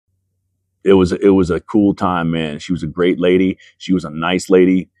it was a cool time, man. She was a great lady. She was a nice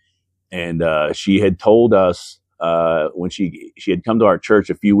lady. And she had told us when she had come to our church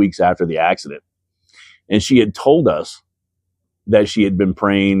a few weeks after the accident, and she had told us that she had been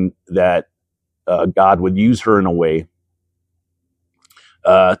praying that God would use her in a way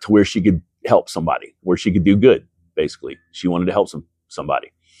to where she could help somebody, where she could do good. Basically, she wanted to help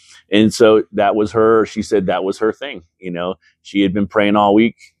somebody. And so that was her. She said that was her thing. You know, she had been praying all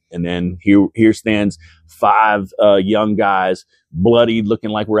week. And then here stands 5 young guys, bloodied, looking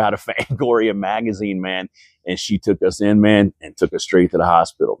like we're out of Fangoria magazine, man. And she took us in, man, and took us straight to the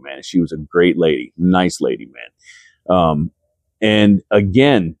hospital, man. She was a great lady, nice lady, man. And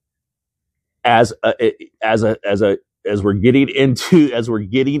again, as we're getting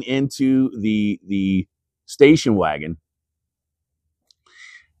into the station wagon,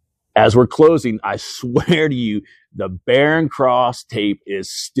 as we're closing, I swear to you, the Barren Cross tape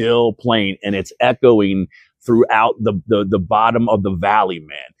is still playing, and it's echoing throughout the bottom of the valley,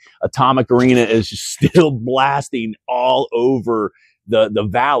 man. Atomic Arena is still blasting all over the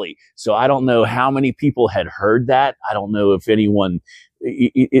valley. So I don't know how many people had heard that. I don't know if anyone.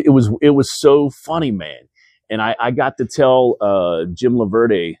 It was so funny, man. And I got to tell Jim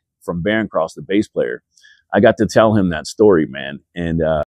Laverde from Barren Cross, the bass player. I got to tell him that story, man. And